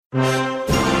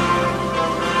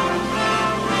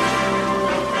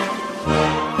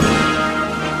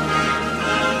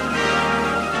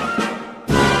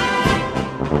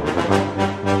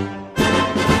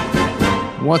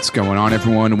What's going on,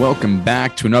 everyone? Welcome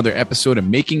back to another episode of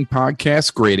Making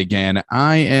Podcasts Great Again.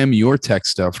 I am your tech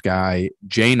stuff guy,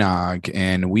 Jay Nog,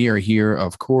 and we are here,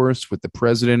 of course, with the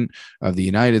President of the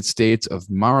United States of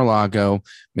Mar-a-Lago,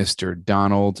 Mr.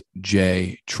 Donald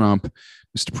J. Trump.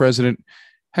 Mr. President,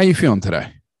 how you feeling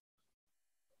today?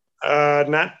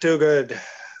 Not too good,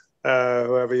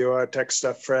 whoever you are, tech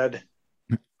stuff Fred.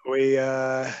 We,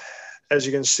 as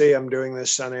you can see, I'm doing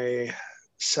this on a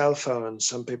cell phone.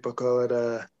 Some people call it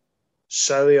a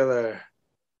cellular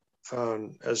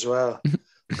phone as well.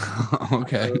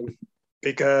 Okay.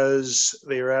 Because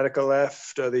the radical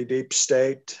left or the deep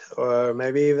state, or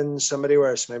maybe even somebody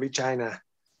worse, maybe China,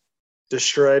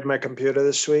 destroyed my computer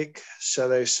this week. So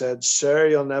they said, "Sir,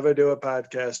 you'll never do a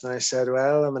podcast." And I said,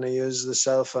 "Well, I'm going to use the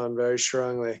cell phone very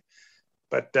strongly."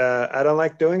 But I don't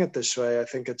like doing it this way. I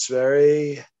think it's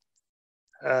very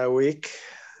weak.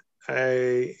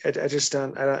 I just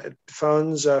don't.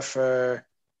 Phones are for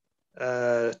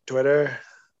Twitter,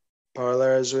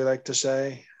 parlor, as we like to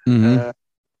say. Mm-hmm.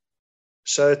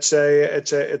 So it's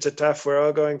a tough. We're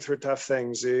all going through tough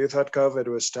things. You thought COVID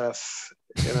was tough.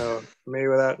 You know, me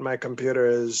without my computer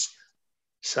is,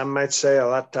 some might say, a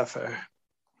lot tougher.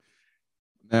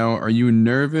 Now, are you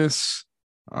nervous?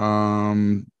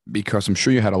 Because I'm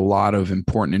sure you had a lot of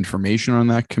important information on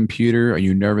that computer. Are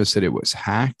you nervous that it was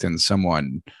hacked and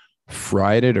someone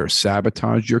fried it or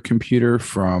sabotaged your computer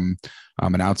from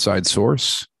an outside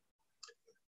source?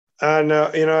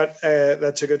 No, you know what?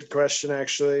 That's a good question,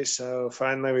 actually. So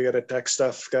finally, we got a tech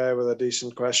stuff guy with a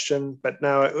decent question. But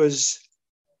no, it was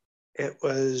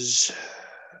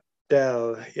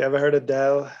Dell. You ever heard of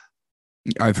Dell?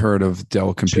 I've heard of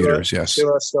Dell computers, yes. She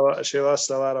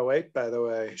lost a lot of weight, by the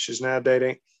way. She's now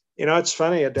dating. You know, it's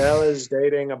funny. Adele is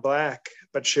dating a black,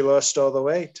 but she lost all the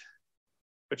weight,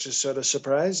 which is sort of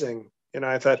surprising.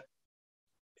 I thought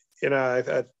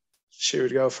she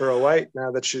would go for a white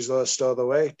now that she's lost all the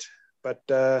weight. But,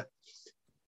 now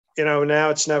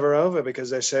it's never over,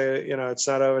 because they say, it's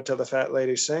not over till the fat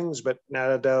lady sings. But now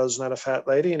Adele's not a fat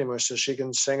lady anymore, so she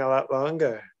can sing a lot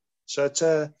longer. So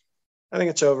I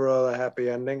think it's overall a happy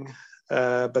ending.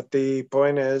 But the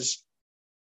point is,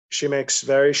 she makes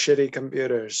very shitty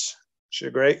computers. She's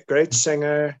a great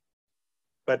singer,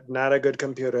 but not a good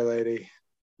computer lady.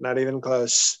 Not even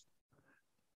close.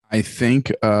 I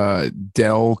think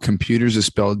Dell Computers is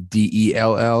spelled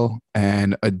Dell,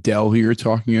 and Adele, who you're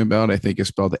talking about, I think is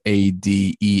spelled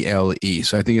Adele.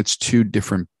 So I think it's two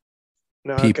different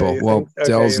people. Well,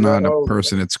 Dell's not a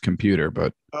person; it's a computer.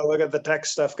 But look at the tech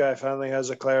stuff guy. Finally has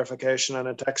a clarification on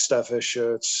a tech stuff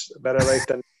issue. It's better late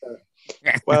than never.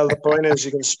 Well, the point is,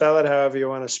 you can spell it however you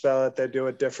want to spell it. They do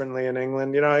it differently in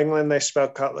England. England, they spell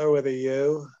Cutler with a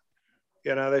U.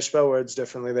 They spell words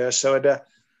differently there. So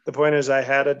the point is, I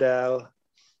had Adele.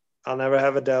 I'll never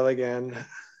have Adele again.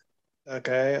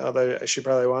 Okay. Although she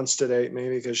probably wants to date me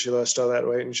because she lost all that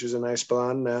weight and she's a nice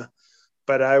blonde now.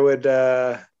 But I would,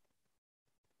 and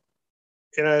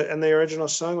the original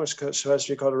song was supposed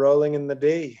to be called Rolling in the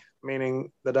D,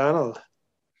 meaning the Donald.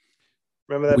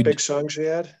 Remember that big song she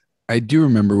had? I do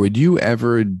remember. Would you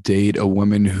ever date a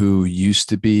woman who used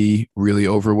to be really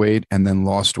overweight and then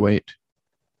lost weight?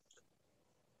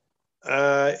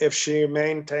 If she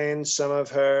maintains some of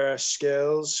her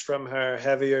skills from her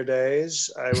heavier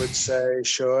days, I would say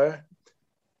sure.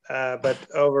 But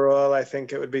overall, I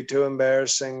think it would be too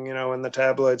embarrassing, when the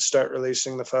tabloids start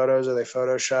releasing the photos, or they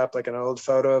Photoshop like an old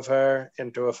photo of her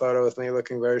into a photo with me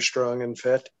looking very strong and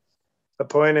fit. The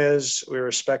point is, we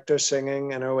respect her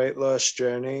singing and her weight loss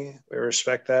journey. We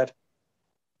respect that.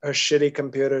 Her shitty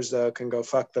computers, though, can go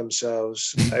fuck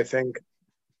themselves. I think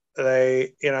Dell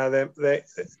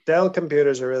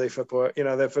computers are really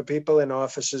they're for people in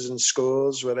offices and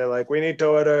schools where they're like, we need to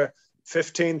order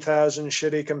 15,000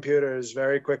 shitty computers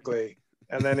very quickly.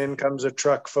 And then in comes a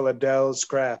truck full of Dell's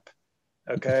crap.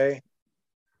 Okay.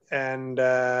 And,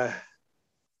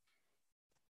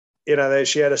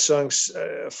 she had a song,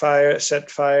 set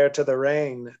fire to the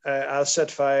rain. I'll set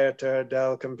fire to her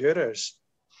Dell computers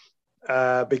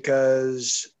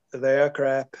because they are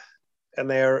crap, and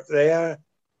they are.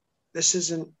 This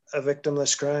isn't a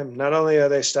victimless crime. Not only are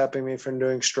they stopping me from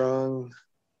doing strong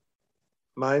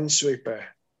Minesweeper,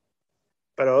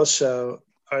 but also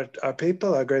our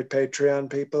people, our great Patreon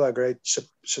people, our great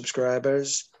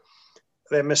subscribers,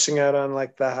 they're missing out on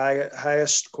like the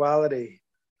highest quality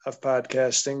of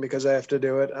podcasting because I have to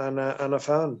do it on a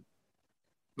phone.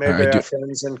 Maybe our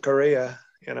friends in Korea,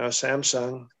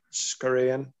 Samsung, it's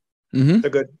Korean. Mm-hmm. The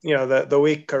good, the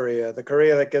weak Korea, the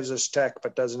Korea that gives us tech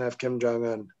but doesn't have Kim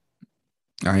Jong-un.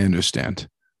 I understand.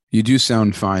 You do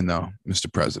sound fine, though,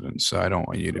 Mr. President. So I don't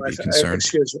want you to be concerned.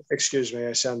 Excuse me.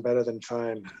 I sound better than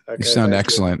fine. You Okay, sound thank you.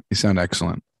 excellent. You sound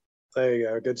excellent. There you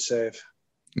go. Good save.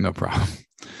 No problem.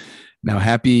 Now,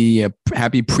 happy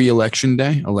pre-election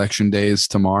day. Election day is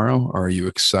tomorrow. Are you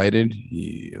excited?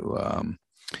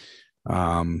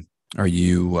 Are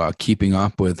you keeping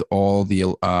up with all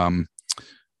the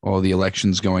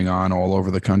elections going on all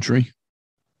over the country?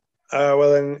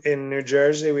 Well, in New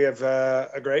Jersey, we have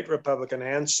a great Republican,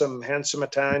 handsome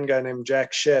Italian guy named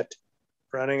Jack Schitt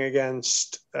running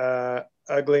against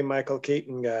ugly Michael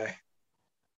Keaton guy.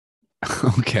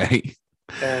 Okay.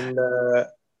 And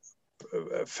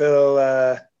Phil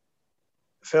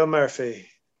Murphy.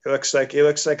 He looks like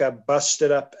a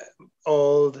busted up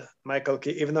old Michael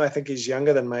Keaton. Even though I think he's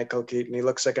younger than Michael Keaton, he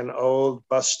looks like an old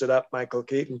busted up Michael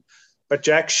Keaton. But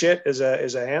Jack Schitt is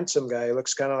a handsome guy. He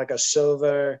looks kind of like a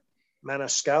silver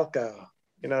Maniscalco.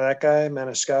 You know that guy,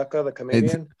 Maniscalco, the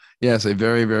comedian? Yes, a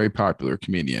very, very popular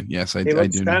comedian. Yes, I do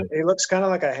know. He looks kind of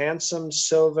like a handsome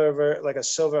like a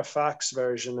silver fox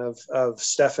version of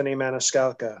Stephanie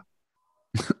Maniscalco.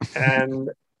 And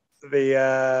but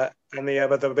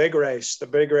the big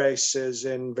race is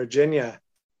in Virginia.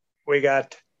 We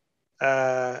got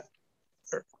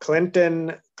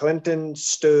Clinton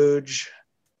stooge,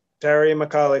 Terry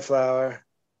McCauliflower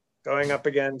going up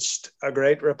against a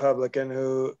great Republican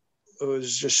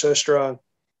who's just so strong,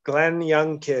 Glenn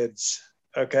Young Kids.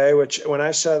 Okay, which when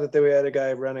I saw that we had a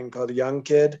guy running called Young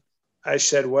Kid, I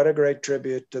said, what a great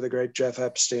tribute to the great Jeff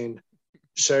Epstein,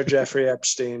 Sir Jeffrey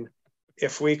Epstein.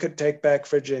 If we could take back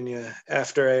Virginia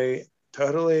after a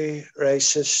totally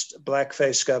racist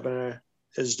blackface governor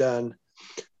is done,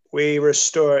 we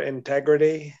restore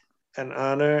integrity and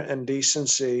honor and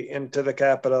decency into the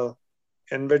capital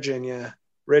in Virginia.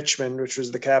 Richmond, which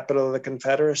was the capital of the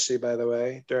Confederacy, by the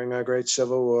way, during our great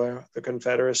Civil War, the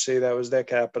Confederacy, that was their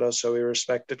capital, so we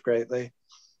respect it greatly.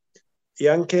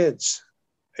 Young Kids.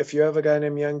 If you have a guy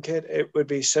named Young Kid, it would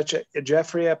be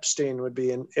Jeffrey Epstein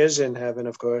is in heaven,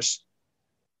 of course,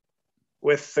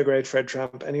 with the great Fred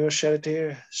Trump, and he will shed a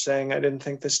tear saying, I didn't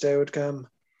think this day would come.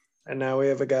 And now we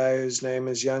have a guy whose name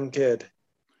is Young Kid. Do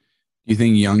you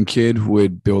think Young Kid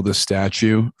would build a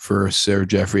statue for Sir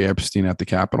Jeffrey Epstein at the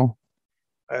Capitol?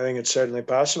 I think it's certainly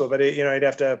possible, but he'd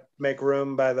have to make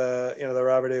room by the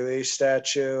Robert E. Lee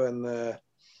statue and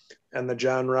the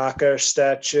John Rocker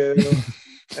statue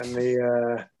and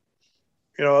the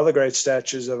all the great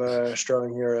statues of our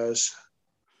strong heroes.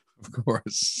 Of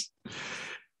course.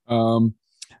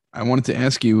 I wanted to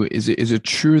ask you: is it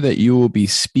true that you will be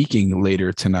speaking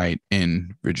later tonight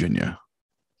in Virginia?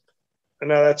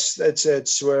 No,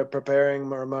 it's we're preparing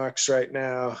remarks right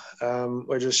now.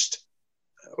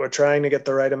 We're trying to get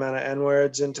the right amount of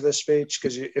N-words into the speech,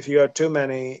 because if you have too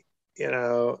many,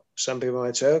 some people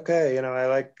might say, okay, I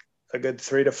like a good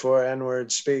 3 to 4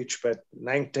 N-word speech, but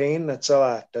 19, that's a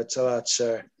lot,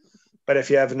 sir. But if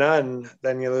you have none,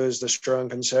 then you lose the strong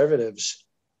conservatives.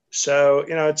 So,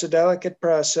 it's a delicate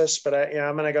process, but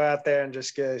I'm going to go out there and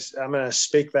I'm going to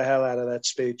speak the hell out of that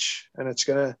speech. And it's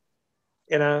going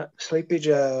to, Sleepy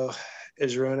Joe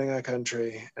is ruining our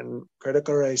country, and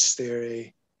critical race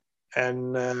theory,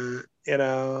 and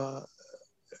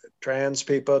trans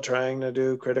people trying to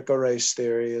do critical race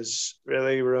theory is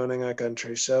really ruining our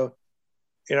country. So,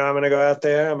 I'm going to go out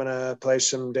there. I'm going to play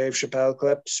some Dave Chappelle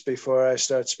clips before I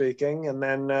start speaking. And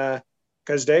then,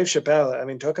 because Dave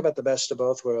Chappelle, talk about the best of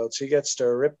both worlds. He gets to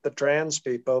rip the trans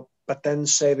people, but then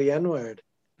say the N-word.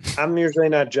 I'm usually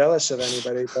not jealous of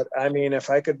anybody, but if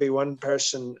I could be one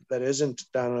person that isn't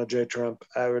Donald J. Trump,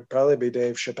 I would probably be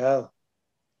Dave Chappelle.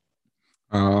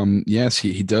 Yes,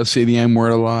 he does say the N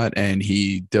word a lot, and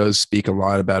he does speak a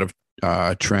lot about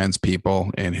trans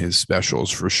people in his specials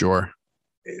for sure.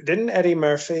 Didn't Eddie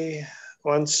Murphy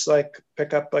once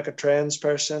pick up a trans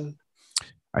person?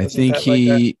 I think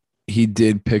he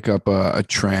did pick up a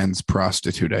trans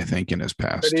prostitute, I think, in his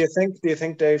past. But do you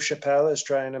think Dave Chappelle is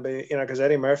trying to be, because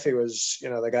Eddie Murphy was,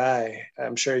 the guy,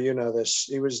 I'm sure you know this,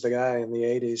 he was the guy in the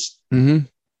 80s. Mm-hmm.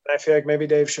 I feel like maybe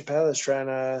Dave Chappelle is trying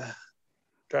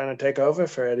to take over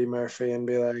for Eddie Murphy and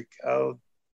be like,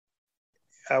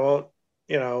 I won't,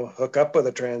 hook up with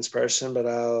a trans person, but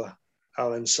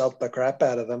I'll insult the crap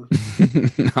out of them.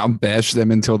 I'll bash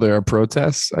them until there are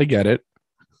protests. I get it.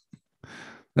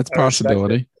 That's a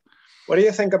possibility. What do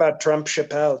you think about Trump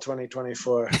Chappelle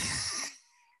 2024?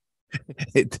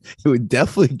 It would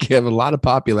definitely give a lot of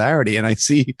popularity, and I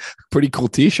see pretty cool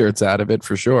T-shirts out of it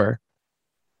for sure.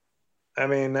 That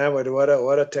would what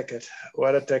a ticket,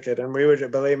 and we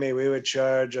would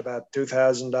charge about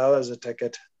 $2,000 a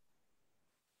ticket.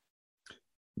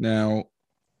 Now,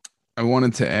 I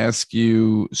wanted to ask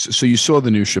you. So you saw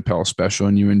the new Chappelle special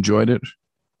and you enjoyed it?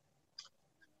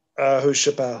 Who's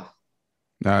Chappelle?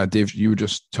 Dave, you were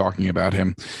just talking about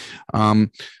him.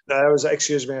 Um, No, that was,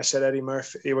 excuse me, I said Eddie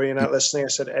Murphy. Were you not listening? I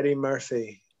said Eddie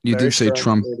Murphy. you Very did say strong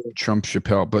Trump, comedian. Trump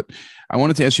Chappelle, but I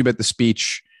wanted to ask you about the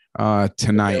speech Okay,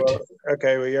 tonight.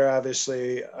 well, you're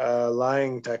obviously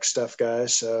lying tech stuff guy.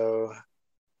 So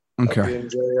hope Okay. you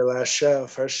enjoy your last show.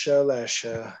 First show, last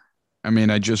show. I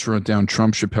mean, I just wrote down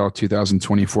Trump Chappelle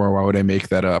 2024. Why would I make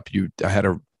that up? I had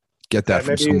to get that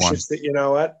from Maybe you should, someone. you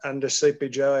know what? Under Sleepy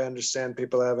Joe, I understand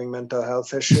people having mental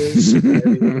health issues.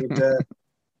 Maybe you need to,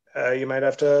 you might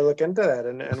have to look into that.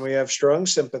 And we have strong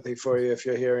sympathy for you if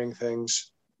you're hearing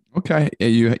things. Okay,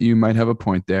 yeah, you might have a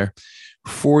point there.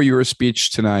 For your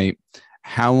speech tonight,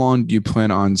 how long do you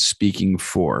plan on speaking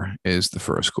for? Is the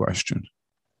first question.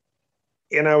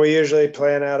 We usually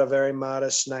plan out a very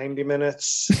modest 90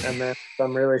 minutes. And then if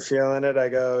I'm really feeling it, I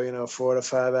go, 4 to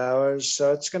 5 hours.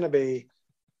 So it's gonna be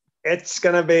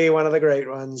one of the great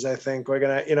ones. I think we're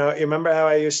gonna, you remember how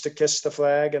I used to kiss the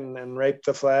flag and rape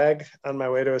the flag on my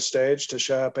way to a stage to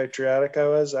show how patriotic I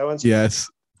was? Yes.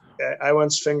 I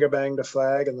once finger banged a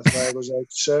flag, and the flag was like,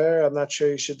 "Sir, I'm not sure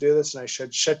you should do this." And I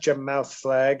said, "Shut your mouth,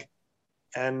 flag."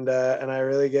 And I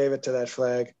really gave it to that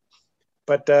flag.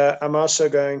 But I'm also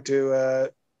going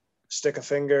to stick a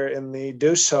finger in the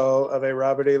deuce hole of a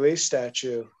Robert E. Lee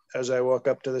statue as I walk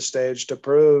up to the stage to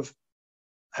prove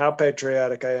how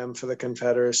patriotic I am for the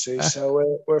Confederacy.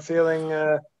 So we're feeling,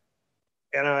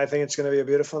 I think it's going to be a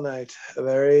beautiful night, a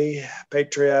very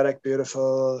patriotic,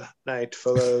 beautiful night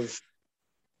full of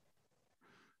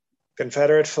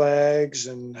Confederate flags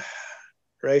and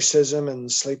racism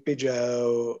and Sleepy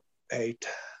Joe hate.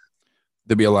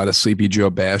 There'll be a lot of Sleepy Joe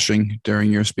bashing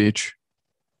during your speech.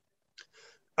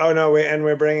 Oh no,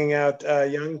 we're bringing out a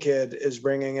young kid is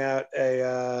bringing out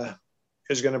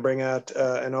is going to bring out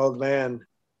an old man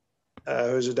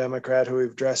who's a Democrat who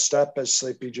we've dressed up as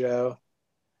Sleepy Joe.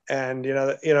 And we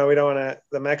don't want to.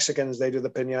 The Mexicans, they do the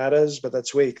piñatas, but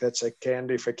that's weak. That's like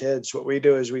candy for kids. What we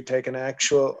do is we take an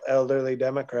actual elderly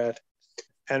Democrat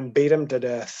and beat him to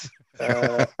death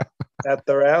at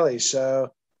the rally.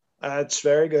 So it's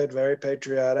very good, very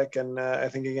patriotic, and I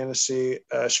think you're going to see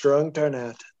a strong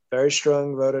turnout, very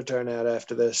strong voter turnout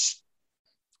after this.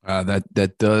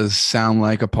 That does sound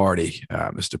like a party,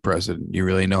 Mr. President. You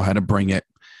really know how to bring it.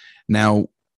 Now,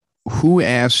 who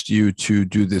asked you to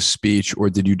do this speech, or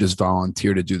did you just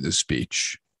volunteer to do this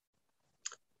speech?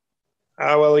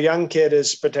 Well, a young kid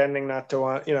is pretending not to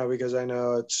want, because I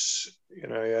know it's, you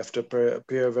have to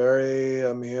appear very,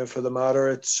 I'm here for the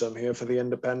moderates, I'm here for the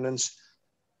independents.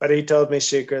 But he told me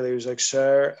secretly, he was like,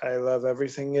 "Sir, I love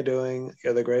everything you're doing.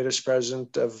 You're the greatest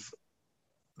president of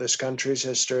this country's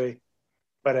history.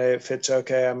 But if it's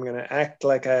okay, I'm going to act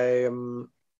like I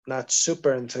am not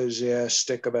super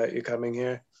enthusiastic about you coming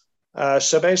here."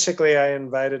 So basically, I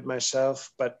invited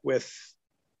myself, but with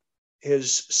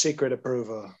his secret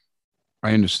approval.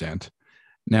 I understand.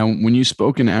 Now, when you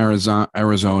spoke in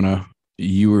Arizona,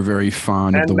 you were very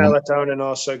fond of And the one. melatonin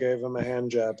also gave him a hand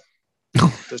job.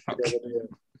 Just to Okay. go with you.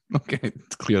 Okay,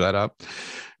 let's clear that up.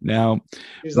 Now,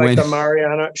 She's like when the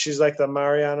Mariano. She's like the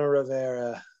Mariano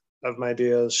Rivera of my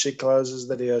deals. She closes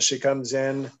the deal. She comes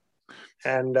in,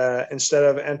 and instead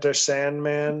of Enter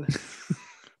Sandman,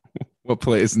 what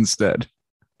plays instead?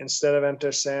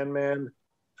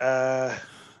 uh,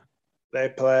 they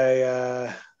play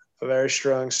a very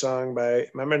strong song by,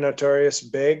 remember Notorious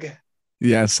Big?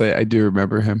 Yes, I do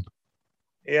remember him.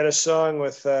 He had a song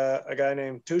with a guy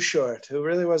named Too Short, who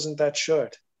really wasn't that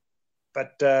short,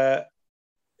 but it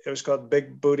was called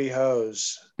Big Booty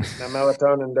Hose. Now,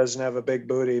 melatonin doesn't have a big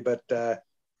booty, but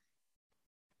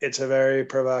it's a very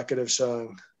provocative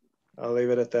song. I'll leave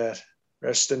it at that.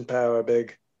 Rest in power,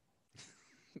 Big.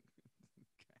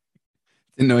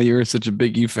 Didn't know you were such a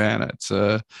Biggie fan.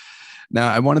 Now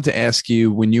I wanted to ask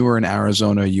you, when you were in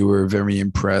Arizona, you were very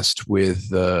impressed with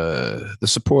the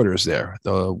supporters there,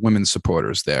 the women's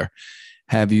supporters there.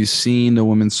 Have you seen the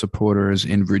women's supporters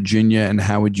in Virginia, and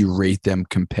how would you rate them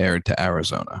compared to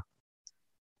Arizona?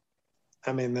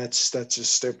 I mean, that's a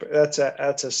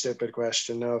stupid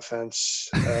question. No offense,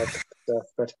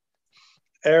 but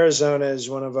Arizona is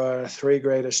one of our three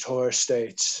greatest whore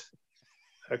states.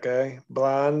 Okay,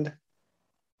 blondes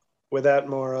without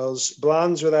morals.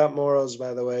 Blondes without morals,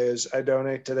 by the way, is I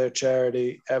donate to their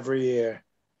charity every year.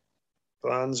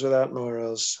 Blondes without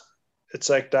morals. It's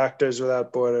like Doctors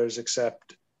Without Borders,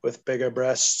 except with bigger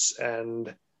breasts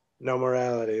and no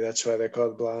morality. That's why they're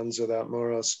called Blondes Without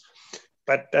Morals.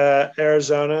 But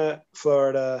Arizona,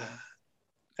 Florida,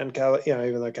 and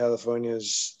even though California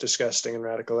is disgusting and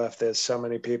radical left, there's so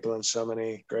many people and so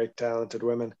many great talented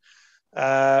women.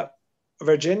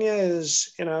 Virginia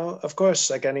is, of course,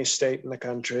 like any state in the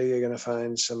country, you're going to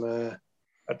find some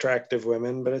attractive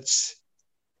women, but it's,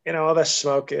 all the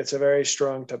smoke. It's a very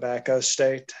strong tobacco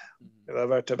state. We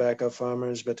love our tobacco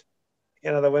farmers, but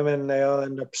the women, they all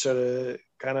end up sort of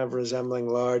kind of resembling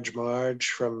Large Marge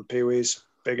from Pee-wee's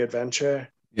Big Adventure.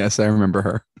 Yes, I remember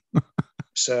her.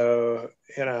 So,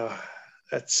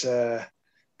 that's kind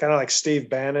of like Steve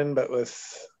Bannon, but with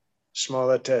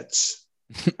smaller tits.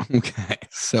 Okay.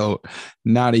 So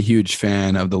not a huge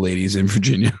fan of the ladies in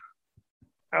Virginia.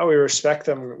 Oh, we respect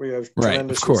them. We have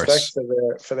tremendous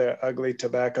respect for their ugly,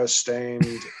 tobacco stained,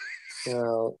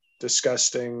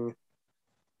 disgusting,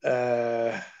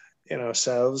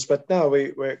 selves. But no,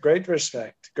 we're great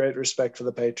respect for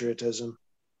the patriotism.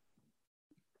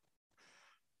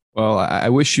 Well, I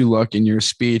wish you luck in your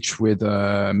speech with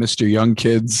Mr. Young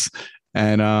Kids,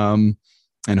 and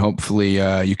hopefully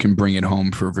you can bring it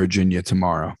home for Virginia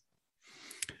tomorrow.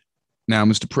 Now,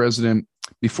 Mr. President,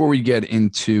 before we get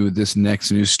into this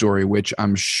next news story, which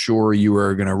I'm sure you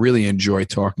are going to really enjoy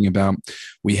talking about,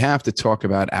 we have to talk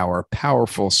about our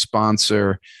powerful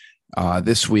sponsor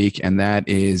this week, and that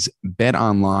is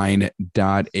betonline.ag.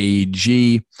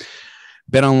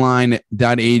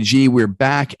 BetOnline.ag, we're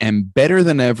back and better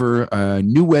than ever. A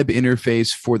new web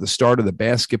interface for the start of the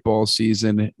basketball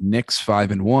season. Knicks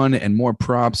 5-1, and more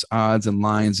props, odds, and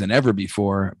lines than ever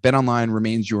before. BetOnline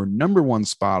remains your number one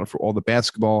spot for all the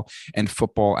basketball and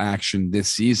football action this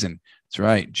season. That's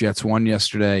right. Jets won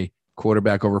yesterday.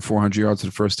 Quarterback over 400 yards for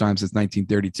the first time since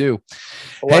 1932.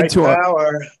 White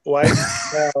power.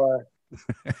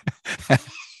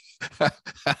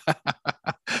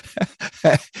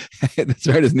 That's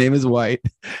right. His name is White.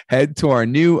 Head to our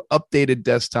new updated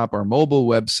desktop, our mobile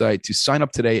website, to sign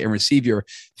up today and receive your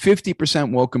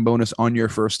 50% welcome bonus on your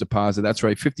first deposit. That's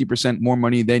right. 50% more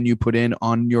money than you put in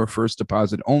on your first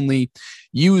deposit only.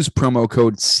 Use promo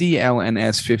code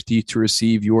CLNS50 to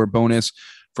receive your bonus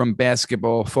from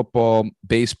basketball, football,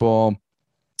 baseball,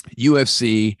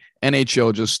 UFC,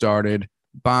 NHL just started,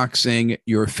 boxing,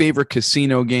 your favorite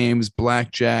casino games,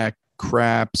 blackjack,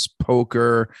 craps,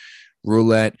 poker,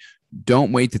 roulette.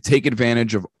 Don't wait to take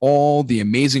advantage of all the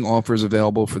amazing offers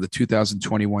available for the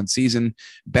 2021 season.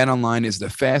 BetOnline is the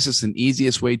fastest and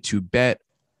easiest way to bet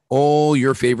all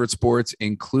your favorite sports,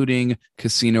 including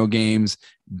casino games.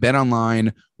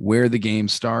 BetOnline, where the game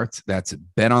starts. That's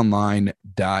betonline.ag.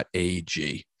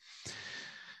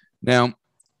 Now,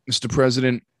 Mr.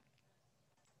 President,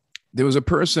 there was a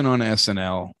person on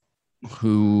SNL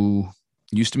who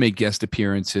used to make guest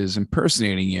appearances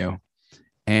impersonating you,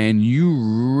 and you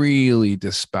really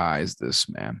despise this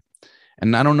man.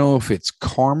 And I don't know if it's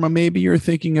karma maybe you're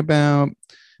thinking about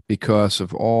because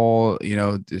of all,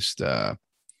 just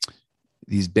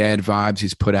these bad vibes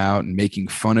he's put out and making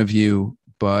fun of you.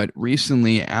 But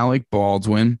recently, Alec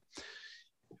Baldwin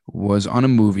was on a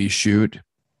movie shoot,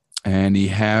 and he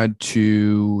had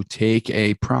to take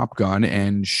a prop gun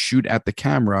and shoot at the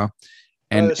camera.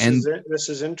 And this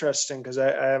is interesting because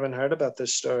I haven't heard about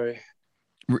this story.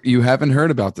 You haven't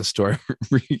heard about the story.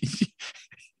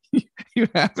 You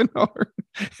haven't heard.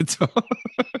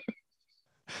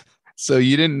 So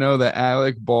you didn't know that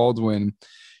Alec Baldwin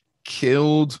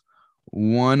killed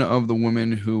one of the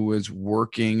women who was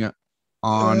working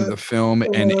on the film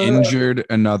and injured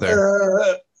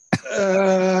another.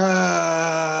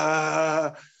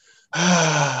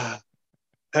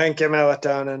 Thank you,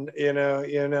 melatonin.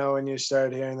 When you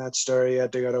started hearing that story, you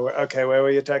had to go to work. Okay, where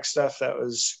were your tech stuff?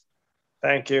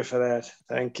 Thank you for that.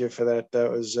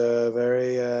 That was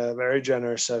very, very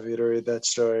generous of you to read that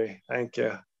story. Thank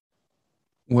you.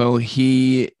 Well,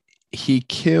 he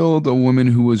killed a woman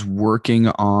who was working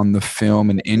on the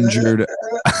film and injured.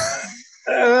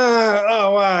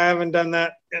 Oh, wow. I haven't done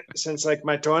that since like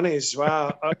my 20s.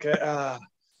 Wow. Okay.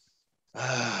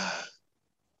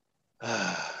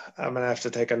 I'm going to have to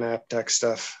take a nap, tech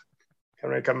stuff.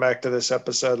 Can we come back to this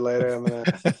episode later? I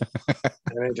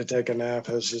need to take a nap.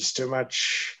 This is too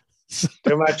much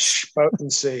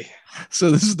potency. So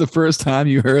this is the first time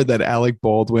you heard that Alec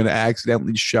Baldwin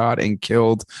accidentally shot and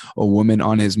killed a woman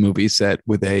on his movie set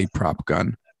with a prop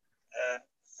gun.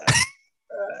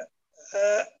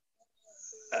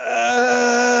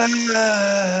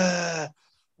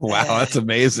 Wow, that's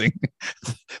amazing.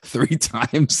 3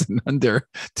 times in under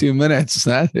 2 minutes.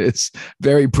 That is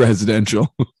very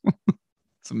presidential.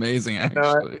 It's amazing,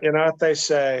 actually. You know what they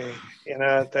say?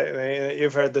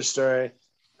 You've heard the story.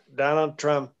 Donald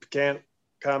Trump can't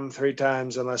come 3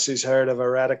 times unless he's heard of a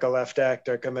radical left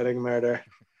actor committing murder.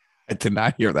 I did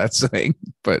not hear that saying.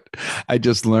 but I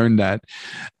just learned that.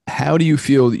 How do you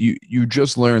feel that you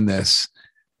just learned this?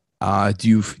 Do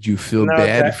you feel No,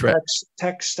 bad for?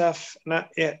 tech stuff. Not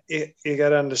you got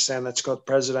to understand that's called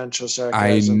presidential I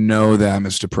sarcasm. know that,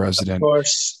 Mr. President.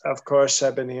 Of course,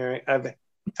 I've been hearing.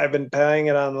 I've been playing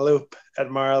it on loop at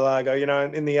Mar-a-Lago. You know,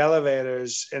 in the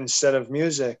elevators, instead of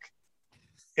music,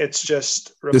 it's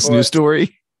just This news reports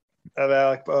story of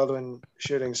Alec Baldwin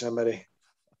shooting somebody.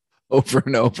 over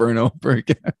and over and over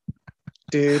again.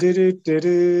 Do do do do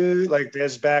do. Like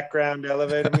there's background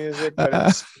elevator music, but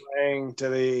it's playing to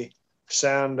the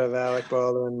sound of Alec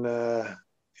Baldwin,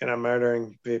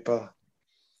 murdering people.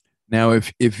 Now,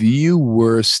 if you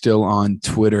were still on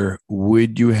Twitter,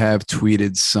 would you have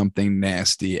tweeted something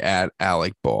nasty at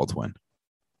Alec Baldwin?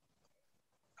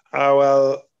 Oh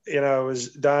well, it was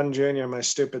Don Jr., my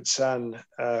stupid son,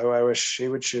 who I wish he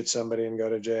would shoot somebody and go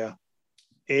to jail.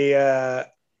 He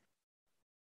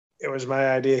It was my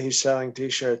idea. He's selling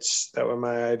T-shirts that were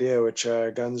my idea, which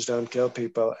are "Guns don't kill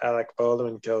people. Alec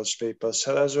Baldwin kills people."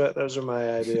 So those were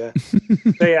my idea.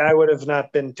 So yeah, I would have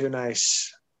not been too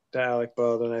nice to Alec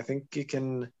Baldwin. I think you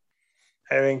can.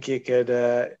 I think you could.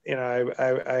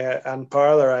 I on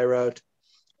Parler I wrote.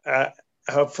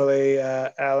 Hopefully,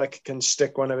 Alec can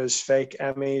stick one of his fake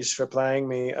Emmys for playing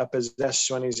me up his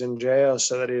ass when he's in jail,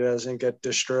 so that he doesn't get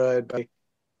destroyed by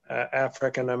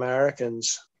African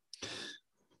Americans.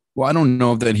 Well, I don't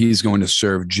know that he's going to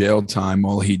serve jail time.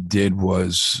 All he did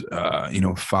was,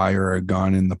 fire a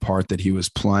gun in the part that he was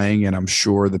playing. And I'm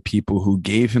sure the people who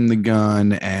gave him the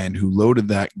gun and who loaded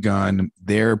that gun,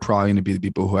 they're probably going to be the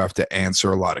people who have to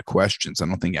answer a lot of questions. I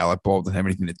don't think Alec Baldwin had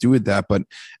anything to do with that, but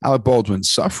Alec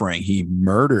Baldwin's suffering. He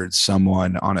murdered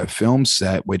someone on a film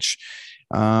set, which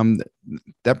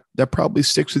that probably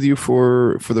sticks with you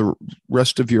for the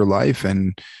rest of your life.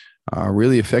 And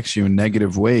really affects you in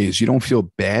negative ways. You don't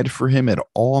feel bad for him at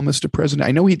all, Mr. President?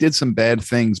 I know he did some bad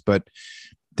things, but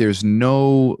there's a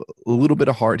little bit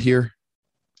of heart here.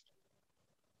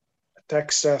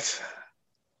 Tech stuff.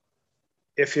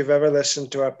 If you've ever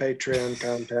listened to our Patreon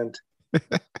content,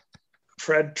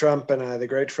 Fred Trump and I, the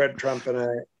great Fred Trump and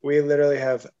I, we literally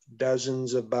have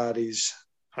dozens of bodies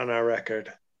on our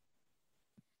record.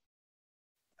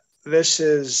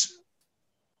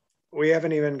 We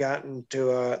haven't even gotten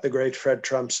to the great Fred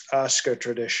Trump's Oscar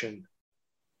tradition,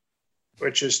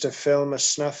 which is to film a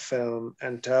snuff film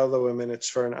and tell the women it's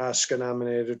for an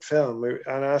Oscar-nominated film.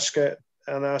 On Oscar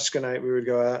night, we would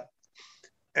go out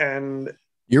and...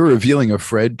 You're revealing a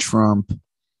Fred Trump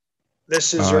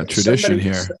this is tradition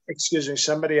here. Excuse me,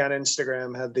 somebody on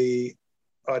Instagram had the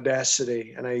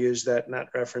audacity, and I use that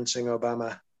not referencing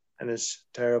Obama and his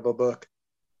terrible book,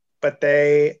 but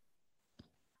they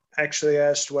actually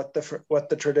asked what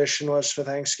the tradition was for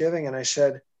Thanksgiving, and I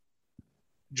said,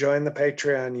 join the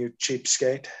Patreon, you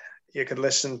cheapskate. You could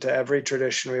listen to every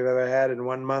tradition we've ever had in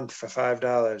 1 month for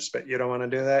 $5, but you don't want to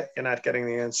do that, you're not getting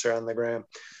the answer on the gram.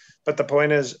 But the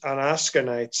point is, on Oscar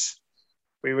nights,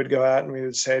 we would go out and we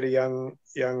would say to young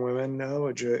women, no,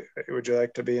 would you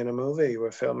like to be in a movie?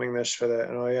 We're filming this for that.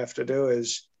 And all you have to do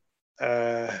is,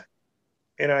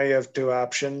 you have two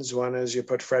options. One is you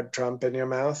put Fred Trump in your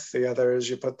mouth. The other is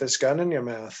you put this gun in your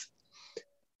mouth.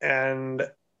 And,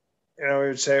 we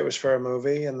would say it was for a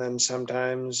movie. And then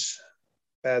sometimes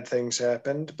bad things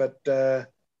happened. But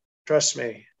trust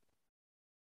me,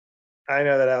 I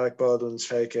know that Alec Baldwin's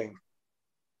faking,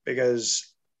 because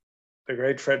the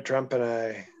great Fred Trump and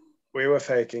I, we were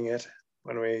faking it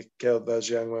when we killed those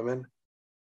young women.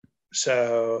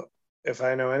 So if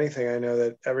I know anything, I know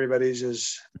that everybody's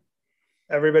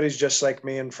just like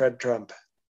me and Fred Trump.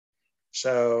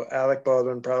 So Alec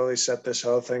Baldwin probably set this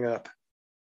whole thing up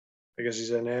because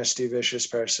he's a nasty, vicious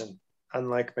person,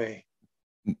 unlike me.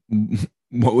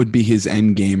 What would be his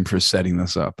end game for setting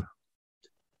this up?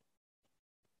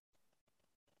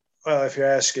 Well, if you're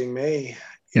asking me,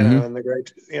 and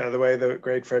the way the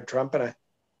great Fred Trump and I,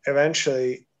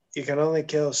 eventually you can only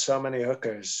kill so many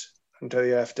hookers until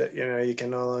you have to, you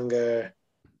can no longer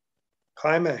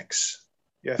climax.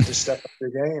 You have to step up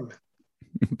your game.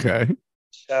 Okay.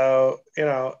 So,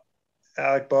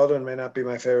 Alec Baldwin may not be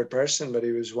my favorite person, but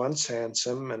he was once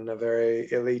handsome and a very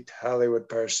elite Hollywood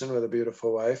person with a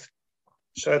beautiful wife.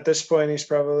 So at this point, he's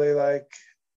probably like,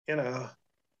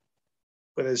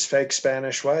 with his fake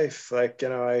Spanish wife, like,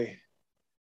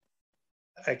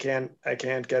 I can't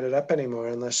get it up anymore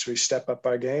unless we step up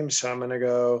our game. So I'm going to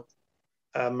go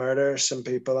murder some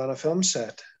people on a film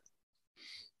set.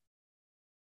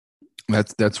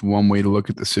 That's one way to look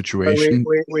at the situation.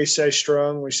 We say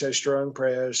strong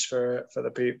prayers for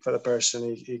the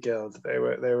person he killed. They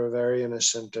were very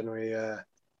innocent, and we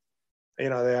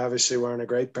They obviously weren't a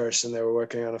great person. They were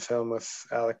working on a film with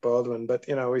Alec Baldwin, but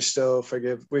we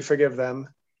forgive them.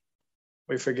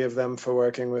 We forgive them for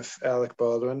working with Alec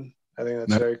Baldwin. I think that's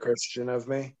No, very Christian of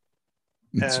me.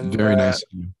 it's And, very nice of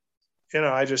you.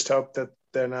 I just hope that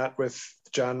they're not with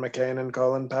John McCain and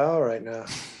Colin Powell right now.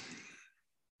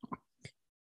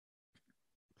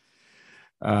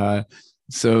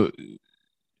 So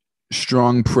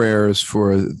strong prayers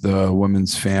for the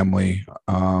woman's family.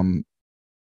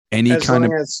 Any As kind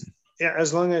long of as, yeah,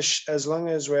 as long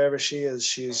as wherever she is,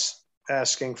 she's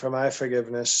asking for my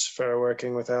forgiveness for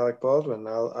working with Alec Baldwin,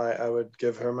 I would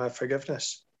give her my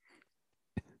forgiveness.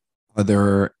 are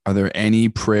there any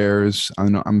prayers?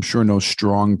 I'm sure no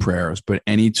strong prayers, but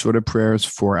any sort of prayers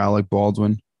for Alec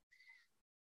Baldwin?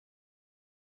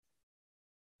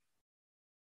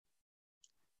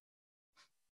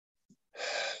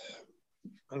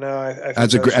 No, I think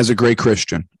As a those are, as a great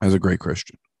Christian,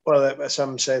 well,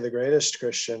 some say the greatest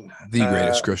Christian. the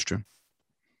greatest Christian.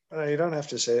 No, you don't have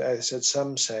to say it. I said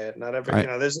some say it. Not every,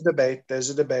 I there's a debate. There's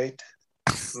a debate.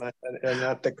 I'm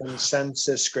not the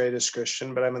consensus greatest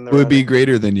Christian, but I'm in the would be running.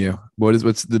 greater than you.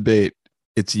 What's the debate?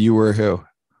 It's you or who?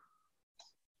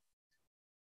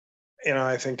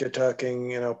 I think you're talking,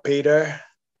 Peter,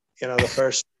 the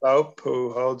first pope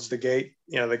who holds the gate,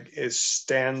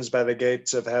 stands by the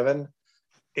gates of heaven.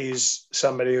 He's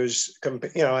somebody who's,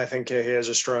 I think he has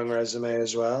a strong resume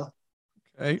as well.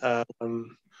 Okay. I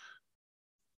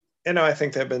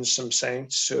think there have been some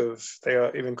saints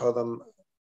they even call them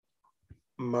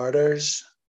martyrs.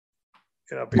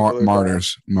 People who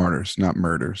Martyrs, not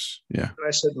murders. Yeah.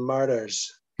 I said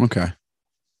martyrs. Okay.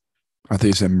 I think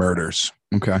you said murders.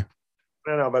 Okay.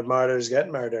 No, but martyrs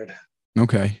get murdered.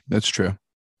 Okay. That's true.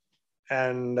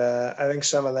 And I think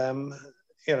some of them,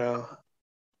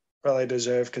 probably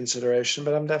deserve consideration,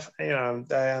 but I'm definitely, I don't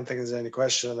think there's any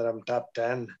question that I'm top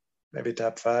 10, maybe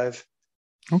top 5.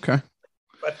 Okay.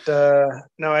 But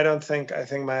no, I don't think, I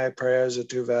think my prayers are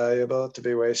too valuable to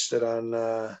be wasted on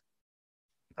a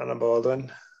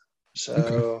Baldwin.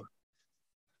 So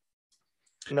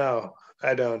Okay. no,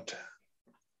 I don't.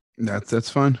 That's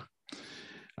fine.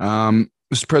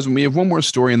 Mr. President, we have one more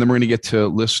story, and then we're going to get to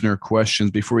listener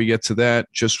questions. Before we get to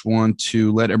that, just want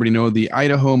to let everybody know the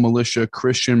Idaho Militia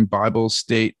Christian Bible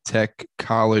State Tech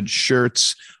College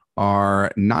shirts are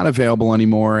not available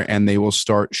anymore, and they will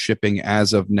start shipping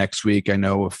as of next week. I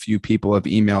know a few people have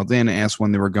emailed in, asked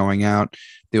when they were going out.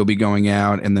 They'll be going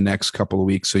out in the next couple of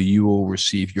weeks, so you will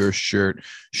receive your shirt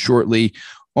shortly.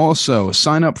 Also,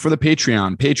 sign up for the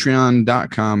Patreon,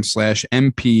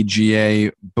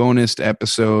 patreon.com/MPGA, bonus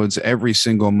episodes every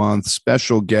single month,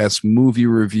 special guests, movie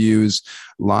reviews,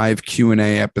 live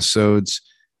Q&A episodes,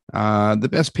 the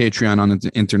best Patreon on the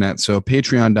internet. So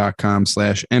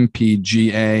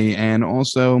patreon.com/MPGA, and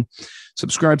also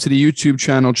subscribe to the YouTube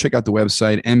channel. Check out the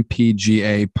website,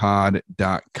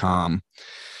 mpgapod.com.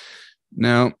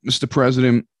 Now, Mr.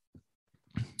 President,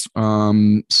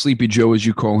 Sleepy Joe, as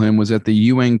you call him, was at the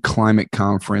UN Climate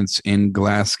Conference in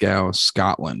Glasgow,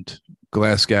 Scotland.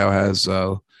 Glasgow has,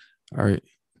 Mr.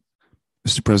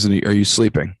 President, are you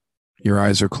sleeping? Your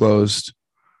eyes are closed.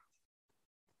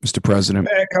 Mr. President.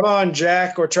 Hey, come on,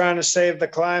 Jack. We're trying to save the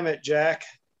climate, Jack.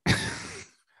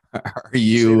 Are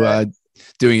you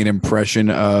doing an impression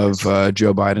of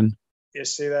Joe Biden? You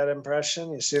see that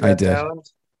impression? You see that talent?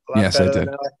 A lot Yes, better I did. than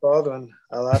Alec Baldwin.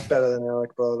 A lot better than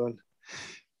Alec Baldwin.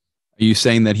 Are you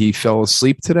saying that he fell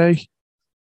asleep today?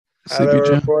 There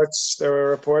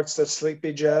were reports that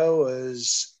Sleepy Joe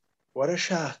was, what a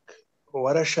shock,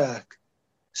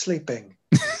 sleeping.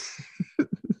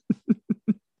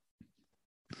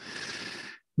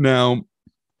 Now,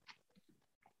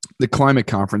 the climate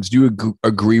conference, do you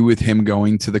agree with him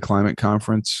going to the climate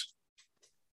conference?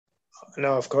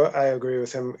 No, of course, I agree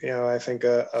with him. I think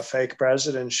a fake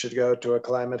president should go to a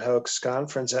climate hoax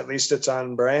conference. At least it's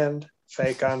on brand.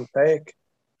 Fake on fake.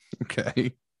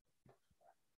 Okay.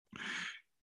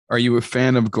 Are you a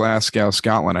fan of Glasgow,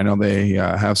 Scotland? I know they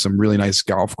have some really nice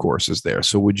golf courses there.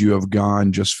 So would you have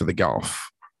gone just for the golf?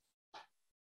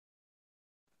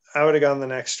 I would have gone the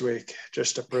next week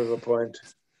just to prove a point.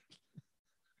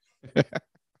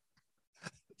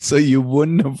 So you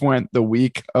wouldn't have went the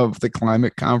week of the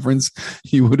climate conference.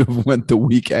 You would have went the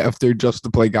week after just to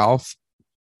play golf.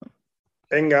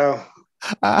 Bingo.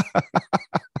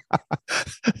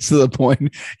 So the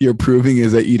point you're proving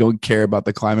is that you don't care about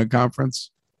the climate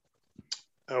conference.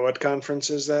 What conference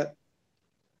is that?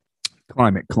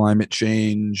 Climate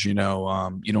change. You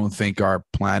don't think our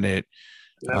planet.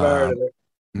 Never heard of it.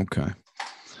 Okay.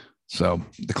 So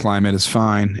the climate is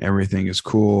fine. Everything is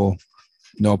cool.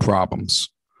 No problems.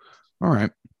 All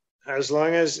right. As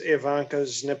long as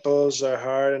Ivanka's nipples are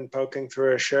hard and poking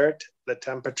through her shirt, the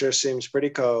temperature seems pretty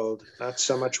cold, not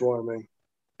so much warming.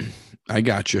 I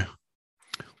got you.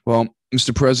 Well,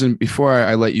 Mr. President, before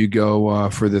I let you go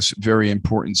for this very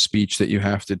important speech that you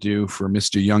have to do for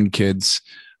Mr. Young Kids,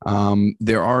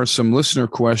 there are some listener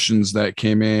questions that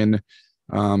came in.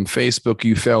 Facebook,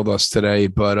 you failed us today,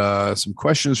 but some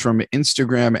questions from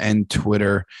Instagram and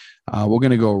Twitter. We're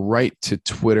going to go right to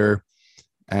Twitter,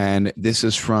 and this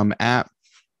is from at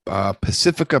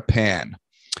Pacifica Pan.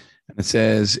 And it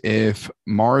says, if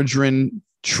Margarine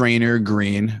Trainer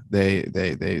Green,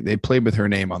 they played with her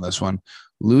name on this one,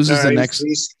 loses the next.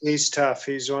 He's tough.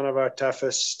 He's one of our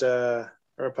toughest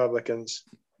Republicans.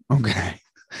 Okay.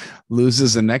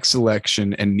 Loses the next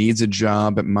election and needs a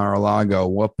job at Mar-a-Lago,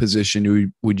 what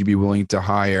position would you be willing to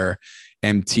hire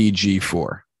MTG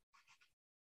for?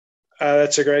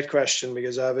 That's a great question,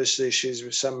 because obviously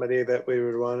she's somebody that we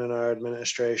would want in our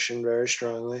administration very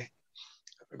strongly.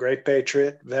 A great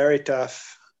patriot, very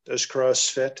tough, does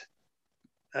CrossFit.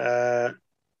 Her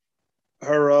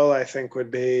role, I think,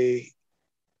 would be,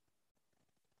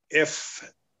 if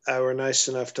I were nice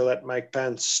enough to let Mike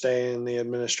Pence stay in the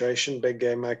administration, big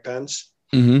gay Mike Pence,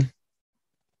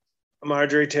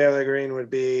 Marjorie Taylor Greene would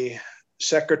be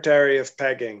Secretary of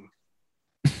Pegging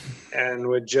and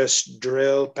would just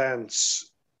drill Pence,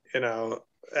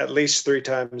 at least 3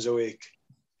 times a week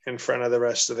in front of the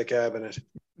rest of the cabinet.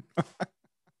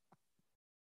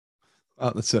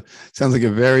 Oh, sounds like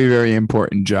a very, very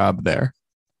important job there.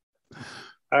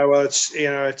 Well,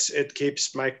 it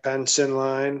keeps Mike Pence in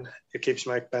line. It keeps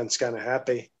Mike Pence kind of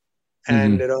happy,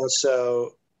 and it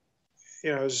also,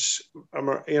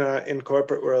 in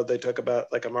corporate world they talk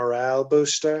about like a morale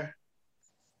booster.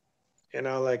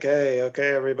 Like, hey,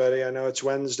 okay, everybody, I know it's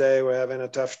Wednesday, we're having a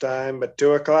tough time, but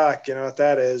 2:00, you know what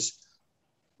that is?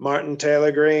 Martin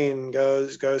Taylor Greene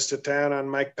goes to town on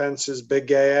Mike Pence's big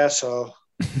gay asshole.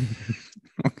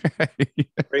 Okay.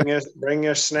 Bring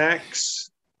your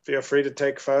snacks. Feel free to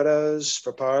take photos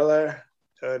for Parlor.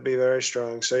 That would be very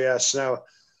strong. So yes,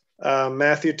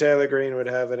 Matthew Taylor Greene would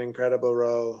have an incredible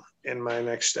role in my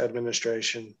next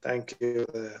administration. Thank you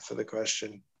for the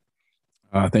question.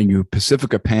 Thank you,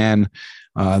 Pacifica Pan.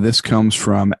 This comes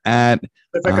from at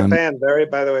Pacifica Pan.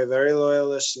 By the way, very loyal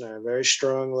listener, very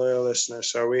strong loyal listener.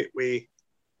 So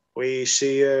we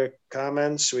see your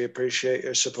comments. We appreciate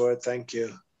your support. Thank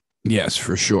you. Yes,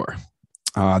 for sure.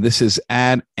 This is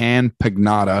at Ann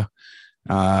Pagnata.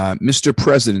 Mr.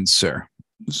 President, sir,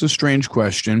 this is a strange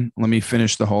question. Let me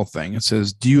finish the whole thing. It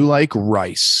says, do you like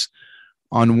rice?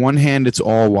 On one hand, it's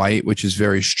all white, which is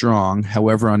very strong.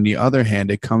 However, on the other hand,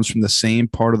 it comes from the same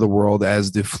part of the world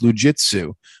as the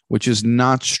flujitsu, which is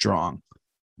not strong.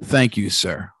 Thank you,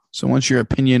 sir. So what's your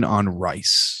opinion on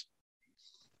rice?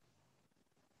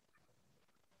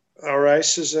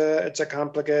 Rice it's a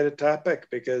complicated topic,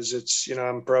 because it's,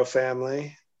 I'm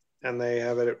pro-family, and they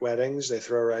have it at weddings. They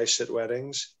throw rice at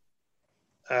weddings.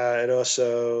 It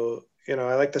also,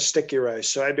 I like the sticky rice.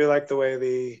 So I do like the way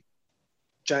the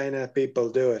China people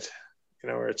do it,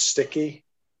 where it's sticky,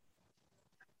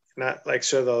 not like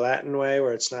sort of the Latin way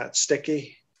where it's not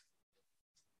sticky.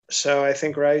 So I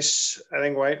think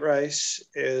white rice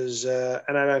is,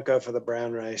 and I don't go for the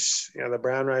brown rice. The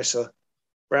brown rice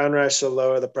will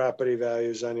lower the property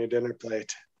values on your dinner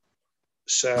plate.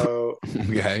 So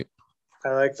okay.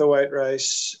 I like the white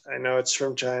rice. I know it's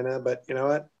from China, but you know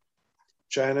what?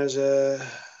 China's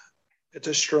it's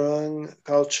a strong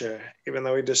culture. Even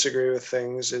though we disagree with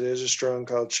things, it is a strong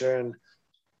culture. And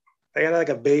they got like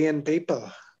 1 billion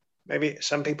people. Maybe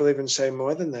some people even say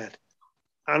more than that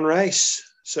on rice.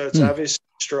 So it's obviously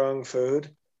strong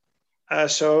food.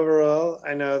 So overall,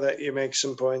 I know that you make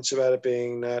some points about it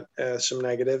being not some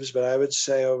negatives, but I would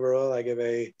say overall, I give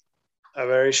a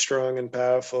very strong and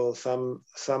powerful thumb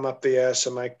up the ass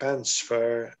of Mike Pence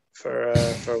for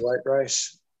white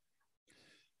rice.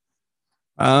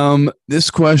 This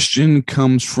question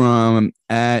comes from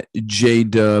at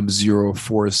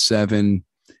JDub047,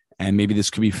 and maybe this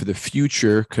could be for the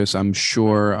future, because I'm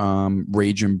sure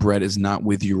Rage and Brett is not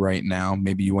with you right now.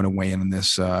 Maybe you want to weigh in on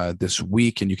this this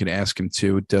week, and you can ask him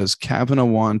too. Does Kavanaugh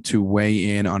want to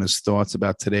weigh in on his thoughts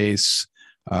about today's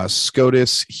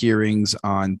SCOTUS hearings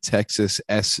on Texas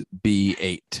SB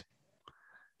 8?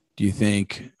 Do you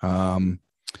think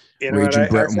Rage and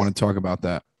Brett want to talk about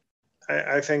that?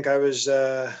 I think I was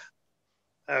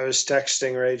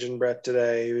texting Rage and Brett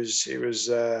today.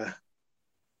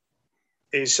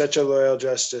 He's such a loyal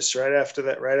justice. Right after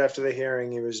the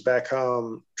hearing, he was back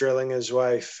home drilling his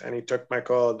wife, and he took my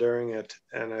call during it,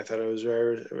 and I thought it was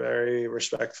very, very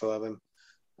respectful of him.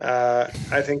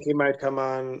 I think he might come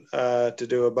on to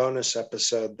do a bonus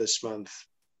episode this month,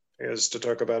 is to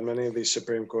talk about many of these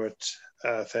Supreme Court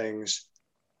things.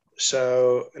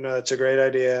 So, it's a great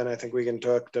idea, and I think we can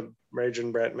talk to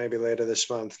Raging Brett maybe later this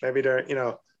month. Maybe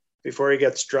during, before he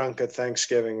gets drunk at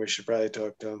Thanksgiving, we should probably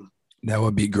talk to him. That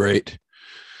would be great.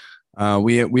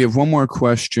 We have one more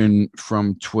question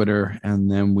from Twitter, and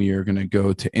then we are going to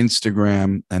go to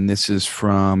Instagram, and this is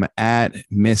from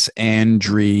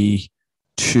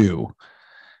 @MissAndre2.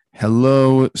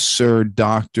 Hello, Sir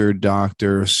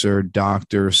Doctor, Sir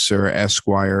Doctor, Sir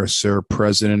Esquire, Sir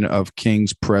President of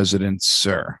King's President,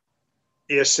 Sir.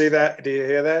 You see that? Do you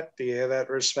hear that? Do you hear that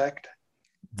respect?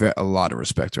 A lot of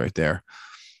respect right there.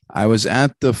 I was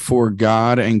at the For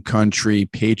God and Country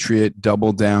Patriot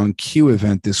Double Down Q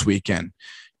event this weekend.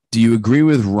 Do you agree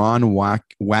with Ron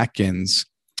Watkins,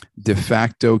 de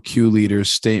facto Q leader's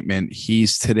statement?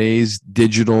 He's today's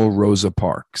digital Rosa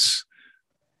Parks.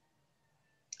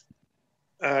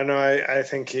 No, I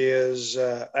think he is.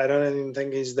 I don't even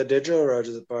think he's the digital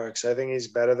Rosa Parks. I think he's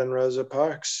better than Rosa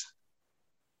Parks.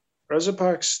 Rosa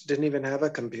Parks didn't even have a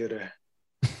computer.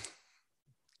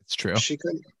 It's true. She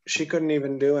couldn't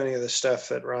even do any of the stuff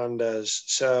that Ron does.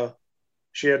 So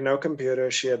she had no computer.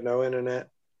 She had no internet.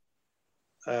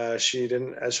 She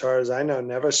didn't, as far as I know,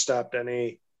 never stopped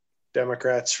any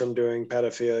Democrats from doing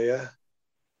pedophilia.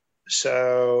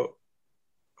 So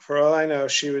for all I know,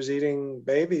 she was eating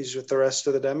babies with the rest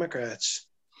of the Democrats.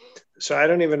 So I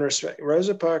don't even respect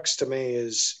Rosa Parks. To me,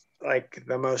 is like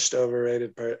the most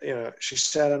overrated part. She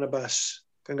sat on a bus.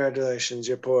 Congratulations,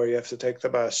 you're poor. You have to take the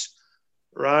bus.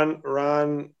 Ron,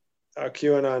 our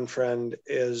QAnon friend,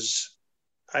 is,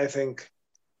 I think,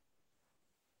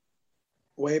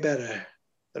 way better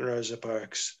than Rosa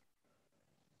Parks.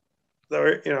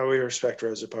 Though, we respect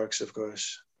Rosa Parks, of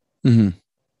course. Mm-hmm.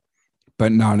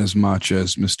 But not as much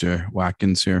as Mr.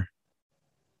 Watkins here.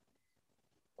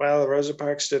 Well, Rosa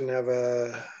Parks didn't have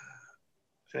an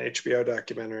HBO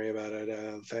documentary about it, I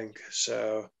don't think.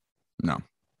 So no.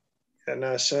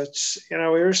 And so it's, we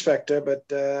respect her, but,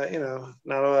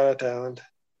 not a lot of talent.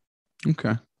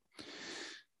 Okay.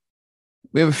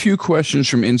 We have a few questions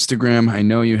from Instagram. I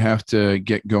know you have to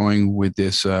get going with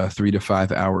this 3 to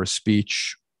 5 hour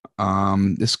speech.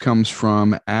 This comes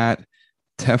from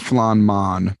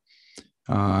 @TeflonMon.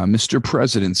 Mr.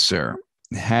 President, sir,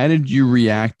 how did you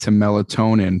react to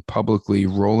Melatonin publicly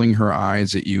rolling her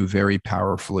eyes at you very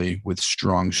powerfully with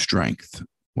strong strength?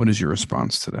 What is your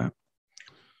response to that?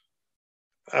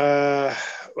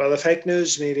 Well, the fake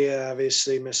news media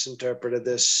obviously misinterpreted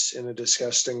this in a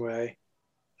disgusting way.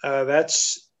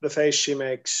 That's the face she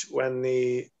makes when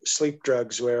the sleep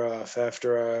drugs wear off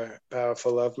after our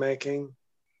powerful lovemaking.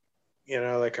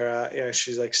 Like her,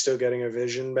 she's like still getting her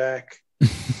vision back,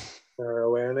 her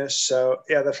awareness. So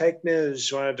yeah, the fake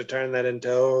news wanted to turn that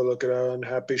into, oh, look at how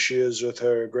unhappy she is with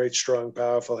her great, strong,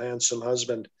 powerful, handsome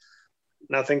husband.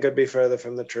 Nothing could be further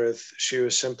from the truth. She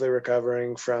was simply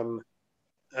recovering from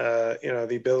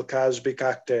the Bill Cosby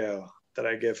cocktail that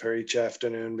I give her each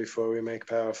afternoon before we make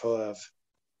powerful love.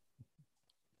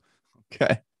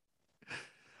 Okay.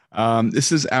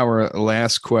 This is our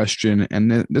last question,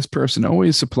 and this person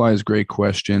always supplies great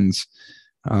questions.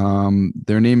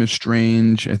 Their name is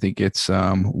strange. I think it's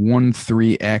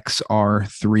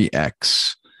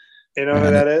 13XR3X. You know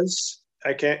who that is?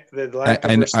 I can't. The lack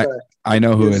of respect. I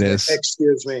know who it is.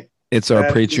 Excuse me. It's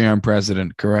our Patreon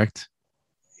president, correct?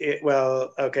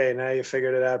 Well, okay. Now you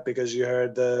figured it out because you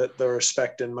heard the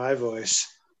respect in my voice.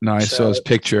 No, I saw his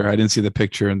picture. I didn't see the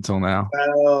picture until now.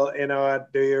 Well, you know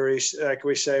what? Do your research, like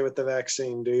we say with the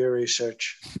vaccine. Do your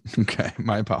research. Okay,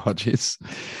 my apologies.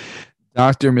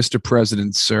 Dr. Mr.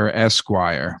 President, Sir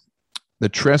Esquire, the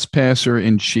trespasser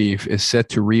in chief is set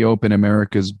to reopen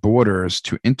America's borders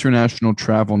to international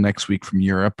travel next week from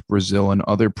Europe, Brazil, and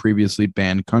other previously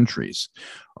banned countries.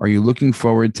 Are you looking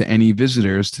forward to any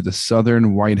visitors to the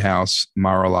Southern White House,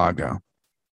 Mar-a-Lago?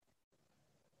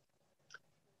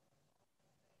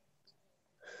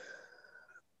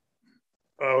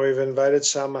 Well, we've invited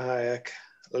Salma Hayek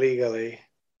legally.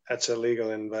 That's a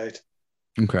legal invite.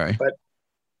 Okay. But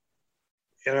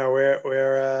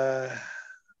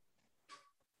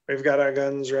we've got our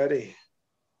guns ready.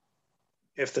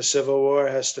 If the Civil War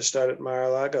has to start at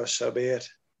Mar-a-Lago, so be it.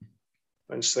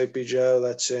 When Sleepy Joe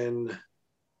lets in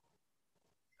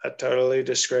a totally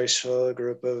disgraceful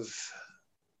group of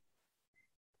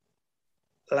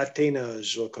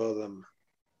Latinos, we'll call them.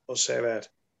 We'll say that.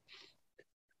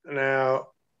 Now,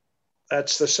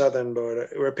 that's the southern border.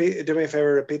 Do me a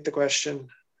favor, repeat the question.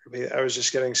 I was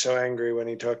just getting so angry when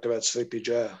he talked about Sleepy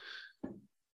Joe.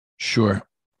 Sure.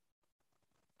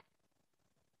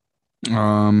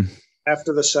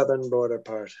 After the southern border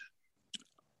part.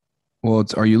 Well,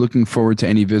 are you looking forward to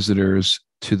any visitors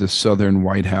to the southern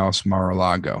White House,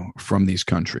 Mar-a-Lago, from these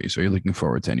countries? Are you looking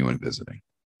forward to anyone visiting?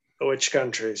 Which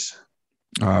countries?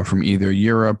 From either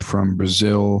Europe, from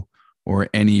Brazil, or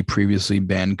any previously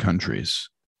banned countries?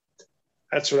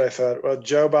 That's what I thought. Well,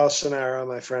 Joe Bolsonaro,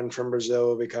 my friend from Brazil,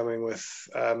 will be coming with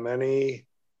many.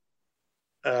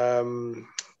 I don't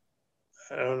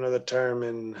know the term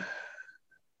in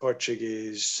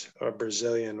Portuguese or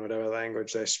Brazilian, whatever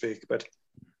language they speak, but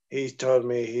he told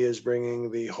me he is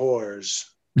bringing the whores.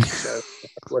 So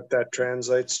what that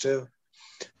translates to.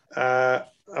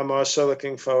 I'm also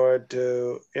looking forward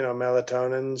to,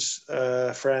 Melatonin's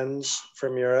friends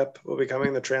from Europe will be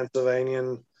coming. The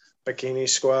Transylvanian Bikini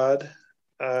Squad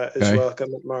is Okay.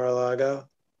 welcome at Mar-a-Lago.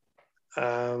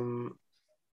 And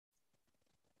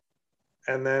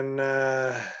then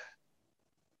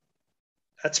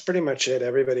that's pretty much it.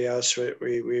 Everybody else,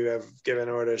 we have given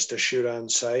orders to shoot on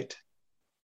sight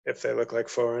if they look like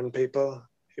foreign people,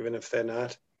 even if they're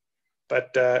not.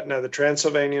 But no, the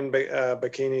Transylvanian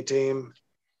bikini team,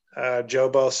 Joe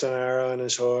Bolsonaro and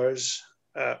his whores,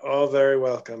 all very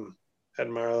welcome at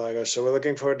Mar-a-Lago. So we're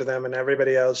looking forward to them, and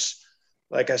everybody else,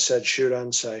 like I said, shoot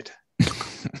on sight.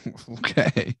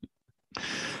 Okay.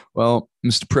 Well,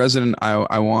 Mr. President,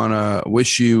 I want to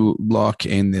wish you luck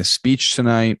in this speech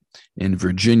tonight in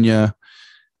Virginia,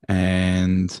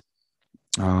 and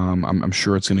I'm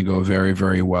sure it's going to go very,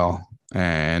 very well.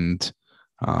 And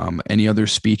any other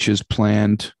speeches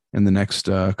planned in the next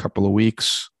couple of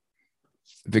weeks?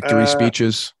 Victory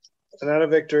speeches? Not a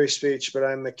victory speech, but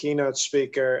I'm the keynote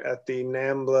speaker at the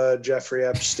NAMBLA Jeffrey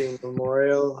Epstein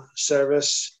Memorial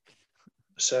Service.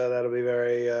 So that'll be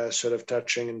very sort of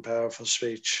touching and powerful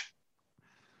speech.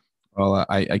 Well,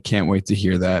 I can't wait to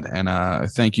hear that. And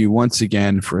thank you once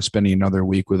again for spending another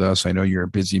week with us. I know you're a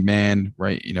busy man,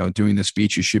 right? Doing the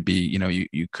speech, you should be,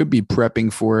 you could be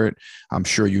prepping for it. I'm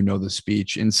sure you know the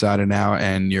speech inside and out,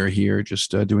 and you're here just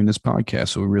doing this podcast.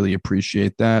 So we really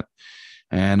appreciate that.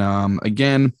 And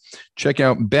again, check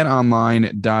out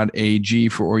betonline.ag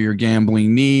for all your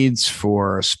gambling needs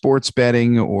for sports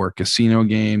betting or casino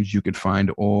games. You could find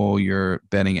all your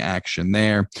betting action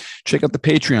there. Check out the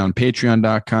Patreon,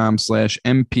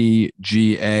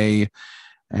 patreon.com/MPGA.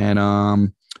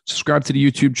 And subscribe to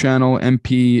the YouTube channel,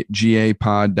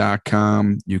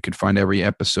 mpgapod.com. You can find every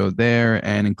episode there,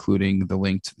 and including the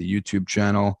link to the YouTube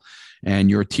channel.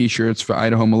 And your t-shirts for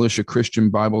Idaho Militia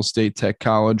Christian Bible State Tech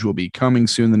College will be coming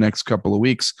soon the next couple of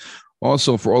weeks.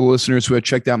 Also, for all the listeners who have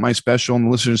checked out my special and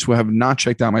the listeners who have not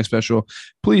checked out my special,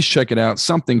 please check it out.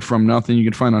 Something from Nothing. You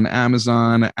can find on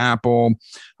Amazon, Apple,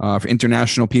 for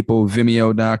international people,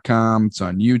 Vimeo.com. It's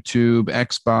on YouTube,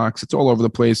 Xbox. It's all over the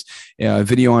place.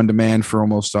 Video on demand for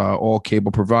almost all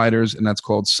cable providers, and that's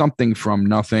called Something from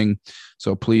Nothing.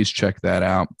 So please check that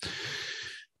out.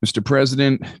 Mr.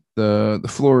 President, the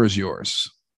floor is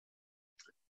yours.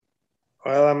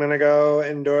 Well, I'm going to go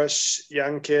endorse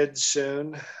Young Kids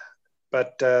soon.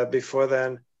 But before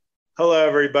then, hello,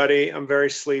 everybody. I'm very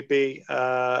sleepy.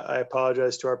 I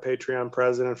apologize to our Patreon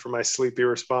president for my sleepy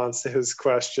response to his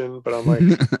question, but I'm like,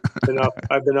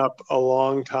 I've been up a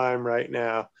long time right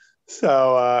now.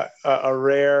 So a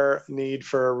rare need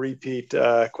for a repeat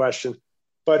question.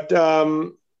 But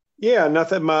yeah,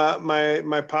 nothing. My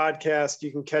podcast,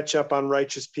 you can catch up on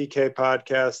Righteous PK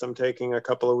podcast. I'm taking a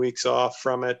couple of weeks off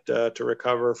from it to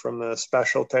recover from the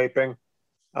special taping.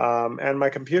 And my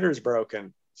computer's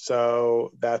broken.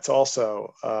 So that's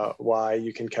also why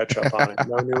you can catch up on it.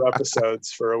 No new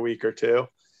episodes for a week or two.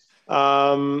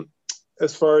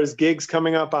 As far as gigs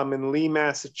coming up, I'm in Lee,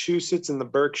 Massachusetts in the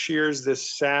Berkshires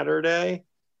this Saturday.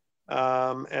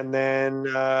 And then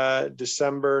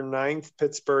December 9th,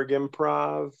 Pittsburgh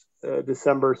Improv.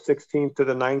 December 16th to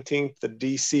the 19th, the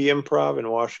DC Improv in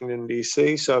Washington,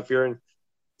 D.C. So if you're in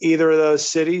either of those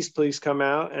cities, please come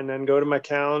out, and then go to my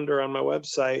calendar on my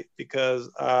website, because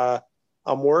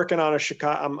I'm working on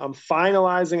I'm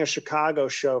finalizing a Chicago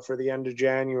show for the end of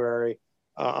January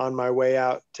on my way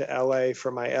out to LA for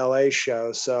my LA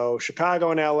show. So Chicago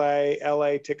and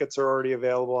LA tickets are already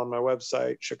available on my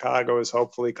website. Chicago is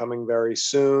hopefully coming very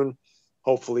soon.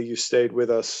 Hopefully you stayed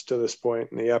with us to this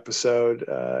point in the episode.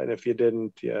 And if you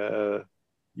didn't,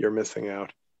 you're missing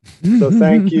out. So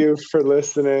thank you for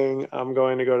listening. I'm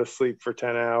going to go to sleep for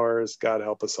 10 hours. God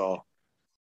help us all.